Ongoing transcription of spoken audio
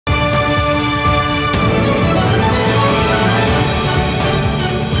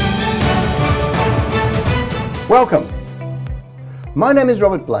Welcome. My name is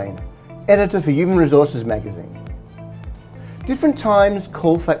Robert Blaine, editor for Human Resources magazine. Different times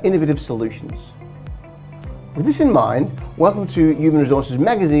call for innovative solutions. With this in mind, welcome to Human Resources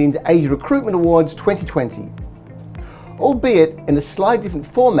magazine's Asia Recruitment Awards 2020. Albeit in a slightly different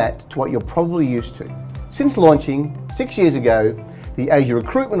format to what you're probably used to. Since launching 6 years ago, the Asia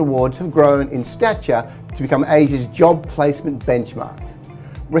Recruitment Awards have grown in stature to become Asia's job placement benchmark,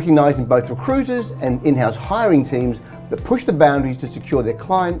 recognising both recruiters and in-house hiring teams that push the boundaries to secure their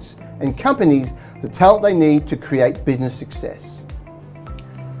clients and companies the talent they need to create business success.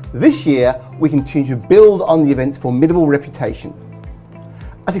 This year, we continue to build on the event's formidable reputation.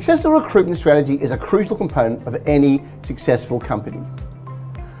 A successful recruitment strategy is a crucial component of any successful company.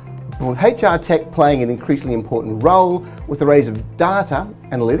 But with HR tech playing an increasingly important role with the rise of data,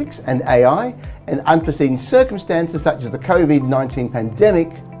 analytics and AI, and unforeseen circumstances such as the COVID-19 pandemic,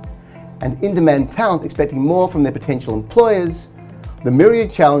 and in-demand talent expecting more from their potential employers, the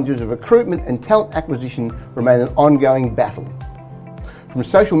myriad challenges of recruitment and talent acquisition remain an ongoing battle. From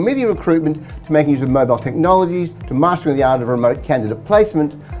social media recruitment to making use of mobile technologies to mastering the art of remote candidate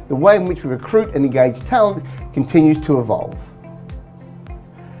placement, the way in which we recruit and engage talent continues to evolve.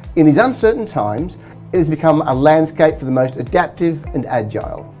 In these uncertain times, it has become a landscape for the most adaptive and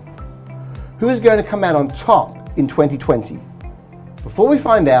agile. Who is going to come out on top in 2020? Before we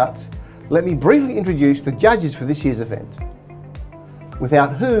find out, let me briefly introduce the judges for this year's event,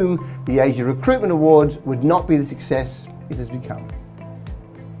 without whom the Asia Recruitment Awards would not be the success it has become.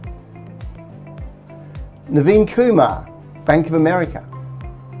 Naveen Kumar, Bank of America.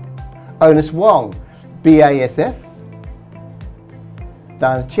 Onus Wong, BASF.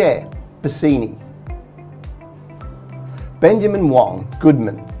 Dana Chair, Bassini. Benjamin Wong,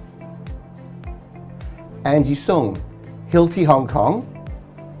 Goodman. Angie Sung, Hilti Hong Kong.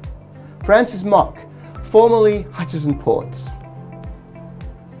 Francis Mock, formerly Hutchison Ports.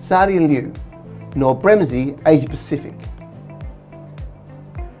 Sadia Liu, Nor Bremsey, Asia Pacific.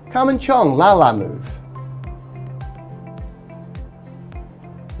 Carmen Chong, Lala Move.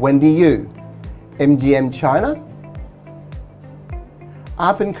 Wendy Yu, MGM China.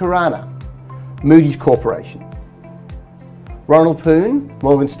 Arpan Khurana, Moody's Corporation. Ronald Poon,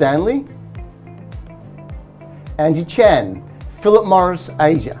 Morgan Stanley. Angie Chan, Philip Morris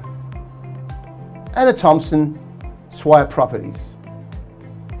Asia. Anna Thompson, Swire Properties.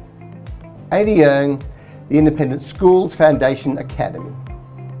 Ada Yeung, the Independent Schools Foundation Academy.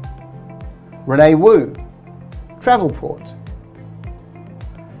 Renee Wu, Travelport.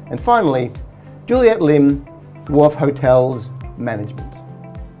 And finally, Juliet Lim, Wharf Hotels Management.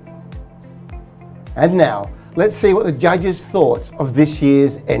 And now, let's see what the judges thought of this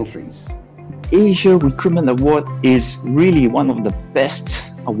year's entries. Asia Recruitment Award is really one of the best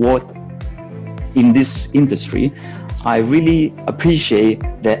awards in this industry. I really appreciate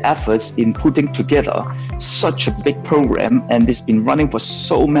their efforts in putting together such a big program, and it's been running for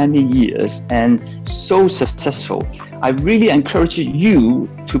so many years and so successful. I really encourage you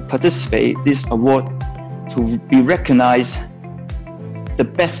to participate in this award to be recognized the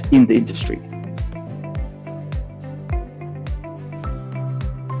best in the industry.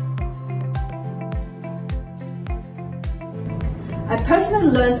 I personally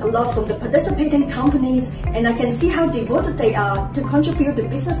learned a lot from the participating companies, and I can see how devoted they are to contribute to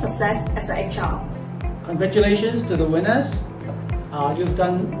business success as a HR. Congratulations to the winners. You've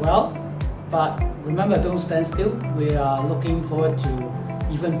done well, but remember, don't stand still. We are looking forward to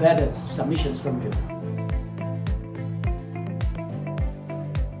even better submissions from you.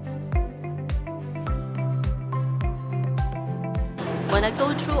 When I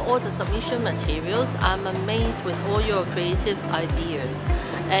go through all the submission materials, I'm amazed with all your creative ideas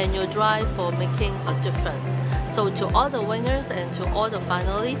and your drive for making a difference. So to all the winners and to all the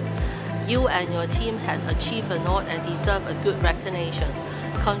finalists, you and your team had achieved a lot and deserve a good recognition.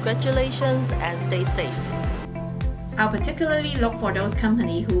 Congratulations and stay safe. I'll particularly look for those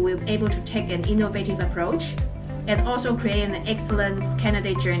companies who will be able to take an innovative approach and also create an excellent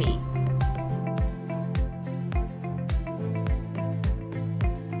candidate journey.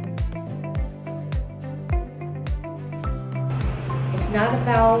 It's not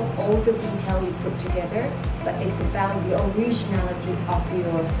about all the detail you put together, but it's about the originality of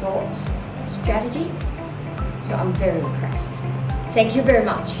your thoughts, strategy. So I'm very impressed. Thank you very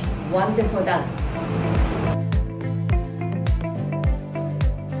much. Wonderful done.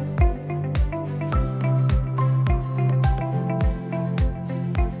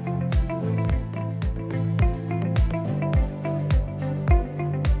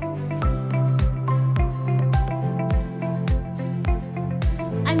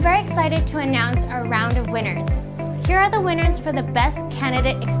 I'm very excited to announce our round of winners. Here are the winners for the best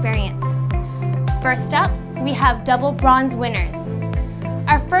candidate experience. First up, we have double bronze winners.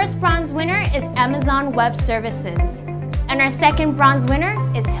 Our first bronze winner is Amazon Web Services, and our second bronze winner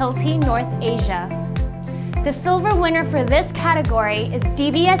is Hilti North Asia. The silver winner for this category is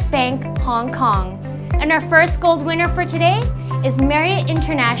DBS Bank Hong Kong, and our first gold winner for today is Marriott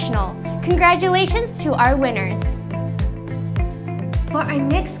International. Congratulations to our winners. For our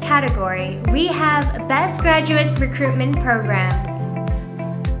next category, we have Best Graduate Recruitment Program.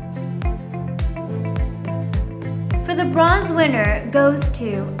 For the bronze winner goes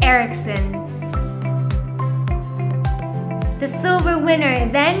to Ericsson. The silver winner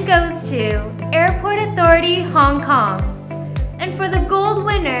then goes to Airport Authority Hong Kong. And for the gold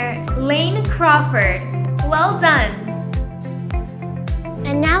winner, Lane Crawford. Well done!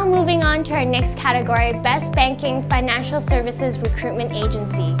 And now moving on to our next category, Best Banking Financial Services Recruitment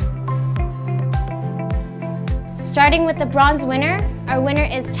Agency. Starting with the bronze winner, our winner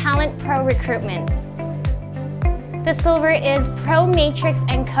is Talent Pro Recruitment. The silver is Pro Matrix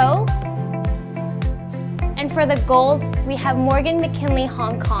 & Co. And for the gold, we have Morgan McKinley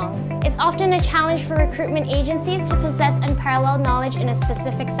Hong Kong. It's often a challenge for recruitment agencies to possess unparalleled knowledge in a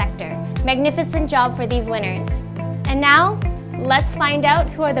specific sector. Magnificent job for these winners. And now, let's find out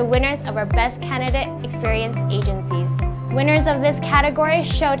who are the winners of our Best Candidate Experience Agencies. Winners of this category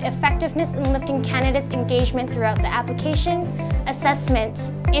showed effectiveness in lifting candidates' engagement throughout the application,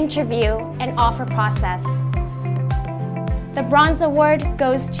 assessment, interview, and offer process. The Bronze Award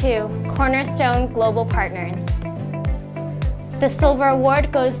goes to Cornerstone Global Partners. The Silver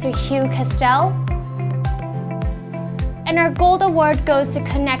Award goes to Hugh Castell. And our Gold Award goes to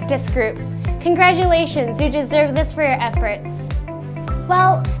Connectus Group. Congratulations, you deserve this for your efforts.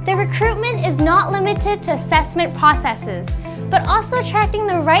 Well, the recruitment is not limited to assessment processes, but also attracting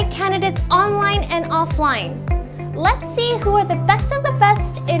the right candidates online and offline. Let's see who are the best of the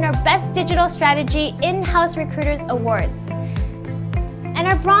best in our Best Digital Strategy In-House Recruiters Awards. And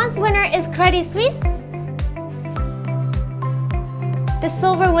our bronze winner is Credit Suisse. The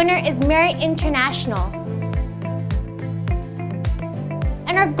silver winner is Marriott International.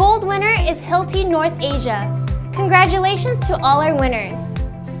 And our gold winner is Hilti North Asia. Congratulations to all our winners.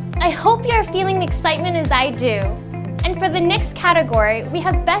 I hope you are feeling the excitement as I do. And for the next category, we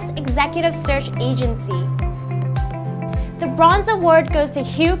have Best Executive Search Agency. The Bronze Award goes to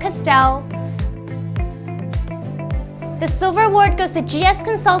Hugh Castell. The Silver Award goes to GS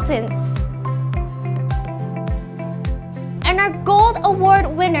Consultants. And our Gold Award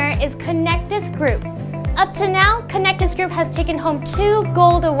winner is Connectus Group. Up to now, Connectus Group has taken home 2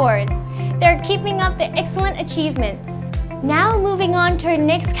 gold awards. They're keeping up the excellent achievements. Now moving on to our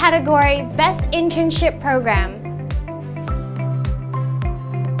next category, Best Internship Program.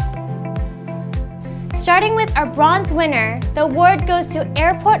 Starting with our bronze winner, the award goes to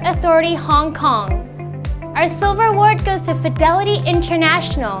Airport Authority Hong Kong. Our silver award goes to Fidelity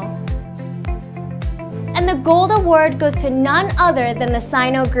International. And the gold award goes to none other than the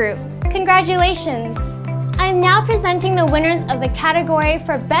Sino Group. Congratulations! I am now presenting the winners of the category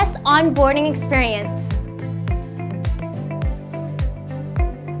for Best Onboarding Experience.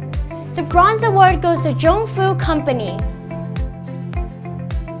 The Bronze Award goes to Zhongfu Company.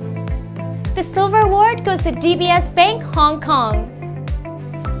 The Silver Award goes to DBS Bank Hong Kong.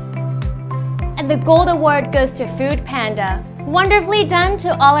 And the Gold Award goes to Food Panda. Wonderfully done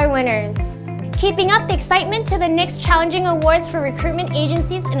to all our winners. Keeping up the excitement to the next challenging awards for recruitment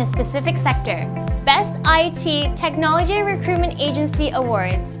agencies in a specific sector. Best IT Technology Recruitment Agency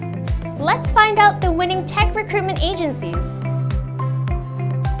Awards. Let's find out the winning tech recruitment agencies.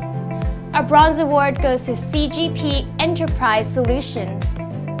 Our Bronze Award goes to CGP Enterprise Solution.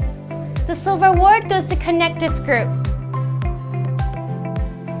 The Silver Award goes to Connectus Group.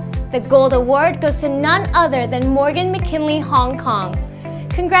 The Gold Award goes to none other than Morgan McKinley Hong Kong.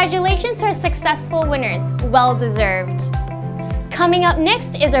 Congratulations to our successful winners, well deserved. Coming up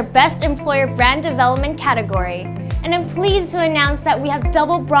next is our Best Employer Brand Development category, and I'm pleased to announce that we have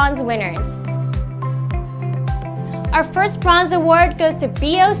double bronze winners. Our first bronze award goes to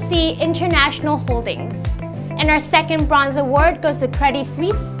BOC International Holdings, and our second bronze award goes to Credit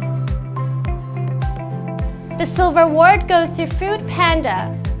Suisse. The silver award goes to Food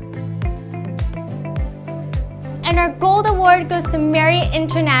Panda. And our gold award goes to Marriott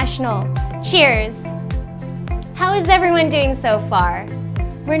International. Cheers! How is everyone doing so far?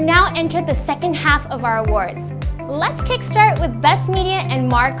 We're now entered the second half of our awards. Let's kickstart with Best Media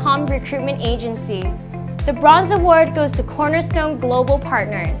and Marcom Recruitment Agency. The bronze award goes to Cornerstone Global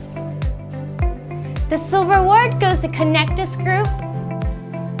Partners. The silver award goes to Connectus Group.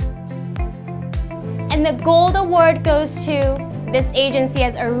 And the gold award goes to, this agency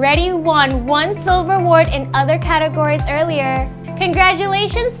has already won 1 silver award in other categories earlier.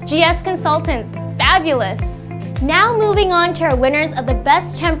 Congratulations, GS Consultants, fabulous! Now moving on to our winners of the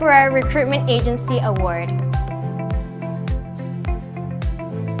Best Temporary Recruitment Agency Award.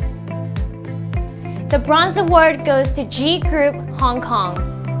 The Bronze Award goes to G Group, Hong Kong.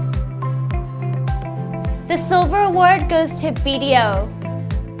 The Silver Award goes to BDO.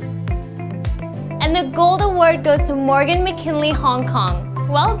 And the Gold Award goes to Morgan McKinley, Hong Kong.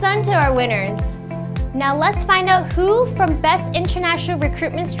 Well done to our winners. Now let's find out who from Best International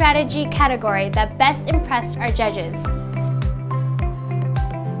Recruitment Strategy category that best impressed our judges.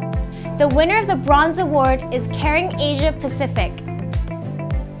 The winner of the Bronze Award is Caring Asia Pacific.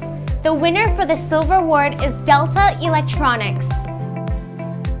 The winner for the Silver Award is Delta Electronics.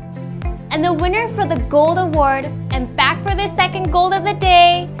 And the winner for the Gold Award, and back for their second gold of the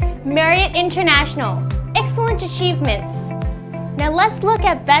day, Marriott International. Excellent achievements. Now let's look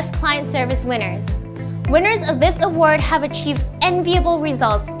at Best Client Service winners. Winners of this award have achieved enviable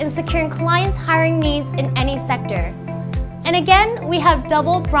results in securing clients' hiring needs in any sector. And again, we have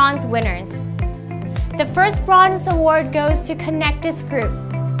double bronze winners. The first bronze award goes to Connectus Group.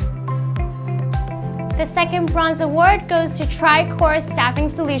 The second bronze award goes to Tricor Staffing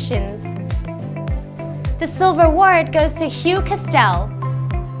Solutions. The silver award goes to Hugh Castell.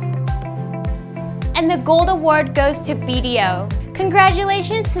 And the gold award goes to BDO.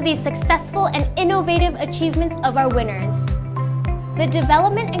 Congratulations to these successful and innovative achievements of our winners. The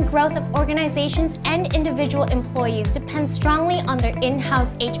development and growth of organizations and individual employees depends strongly on their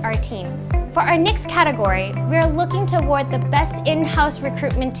in-house HR teams. For our next category, we are looking to award the Best In-House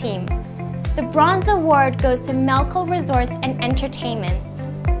Recruitment Team. The Bronze Award goes to Melco Resorts and Entertainment.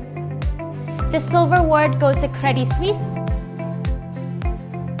 The Silver Award goes to Credit Suisse.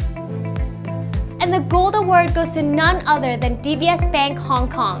 And the Gold Award goes to none other than DBS Bank Hong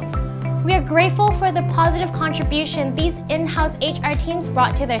Kong. We are grateful for the positive contribution these in-house HR teams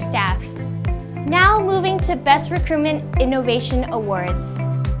brought to their staff. Now moving to Best Recruitment Innovation Awards.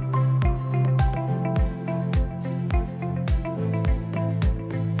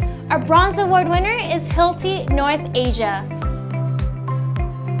 Our Bronze Award winner is Hilti North Asia.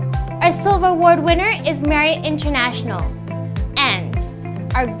 Our Silver Award winner is Marriott International. And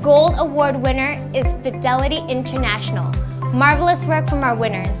our Gold Award winner is Fidelity International. Marvelous work from our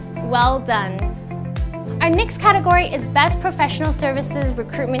winners. Well done. Our next category is Best Professional Services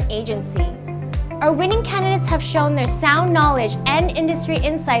Recruitment Agency. Our winning candidates have shown their sound knowledge and industry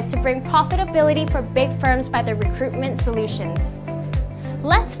insights to bring profitability for big firms by their recruitment solutions.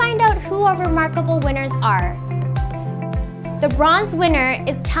 Let's find out who our remarkable winners are. The bronze winner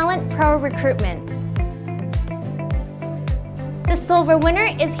is Talent Pro Recruitment. The silver winner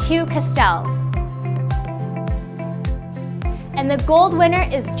is Hugh Castell. And the gold winner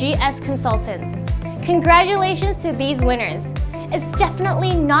is GS Consultants. Congratulations to these winners. It's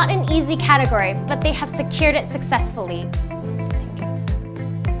definitely not an easy category, but they have secured it successfully.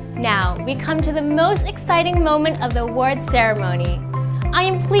 Now, we come to the most exciting moment of the awards ceremony. I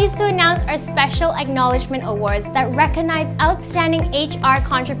am pleased to announce our Special Acknowledgement Awards that recognize outstanding HR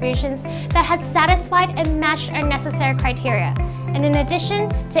contributions that had satisfied and matched our necessary criteria, and in addition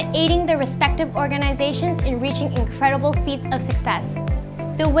to aiding their respective organizations in reaching incredible feats of success.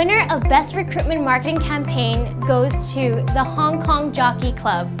 The winner of Best Recruitment Marketing Campaign goes to the Hong Kong Jockey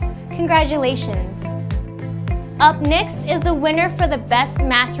Club. Congratulations! Up next is the winner for the Best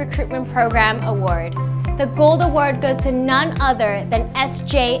Mass Recruitment Program Award. The Gold Award goes to none other than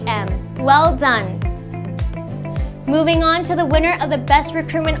SJM. Well done! Moving on to the winner of the Best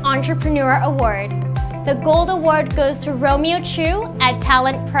Recruitment Entrepreneur Award. The Gold Award goes to Romeo Chu at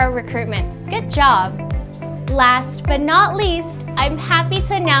Talent Pro Recruitment. Good job! Last but not least, I'm happy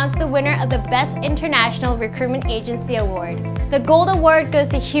to announce the winner of the Best International Recruitment Agency Award. The Gold Award goes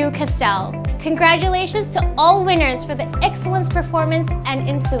to Hugh Castell. Congratulations to all winners for the excellence, performance, and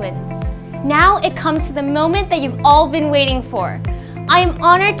influence. Now it comes to the moment that you've all been waiting for. I am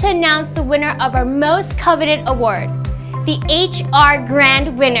honored to announce the winner of our most coveted award, the HR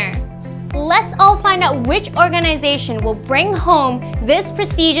Grand Winner. Let's all find out which organization will bring home this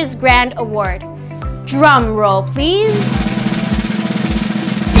prestigious Grand Award. Drum roll, please.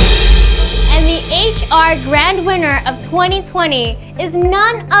 And the HR Grand Winner of 2020 is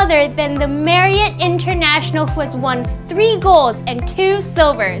none other than the Marriott International, who has won 3 golds and 2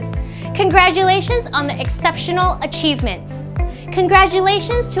 silvers. Congratulations on the exceptional achievements.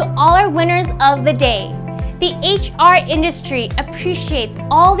 Congratulations to all our winners of the day. The HR industry appreciates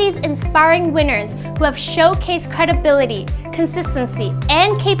all these inspiring winners who have showcased credibility, consistency,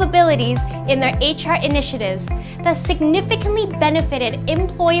 and capabilities in their HR initiatives that significantly benefited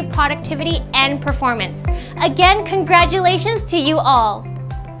employee productivity and performance. Again, congratulations to you all.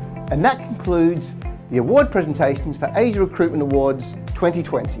 And that concludes the award presentations for Asia Recruitment Awards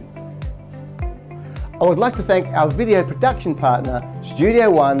 2020. I would like to thank our video production partner,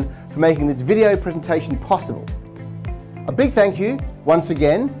 Studio One, for making this video presentation possible. A big thank you, once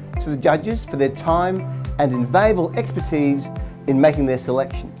again, to the judges for their time and invaluable expertise in making their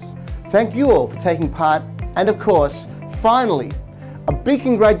selections. Thank you all for taking part, and of course, finally, a big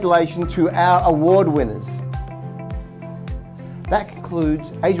congratulations to our award winners. That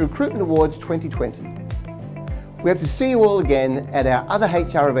concludes Asia Recruitment Awards 2020. We hope to see you all again at our other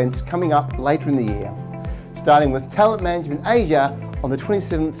HR events coming up later in the year, starting with Talent Management Asia on the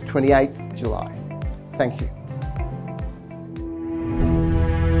 27th to 28th July. Thank you.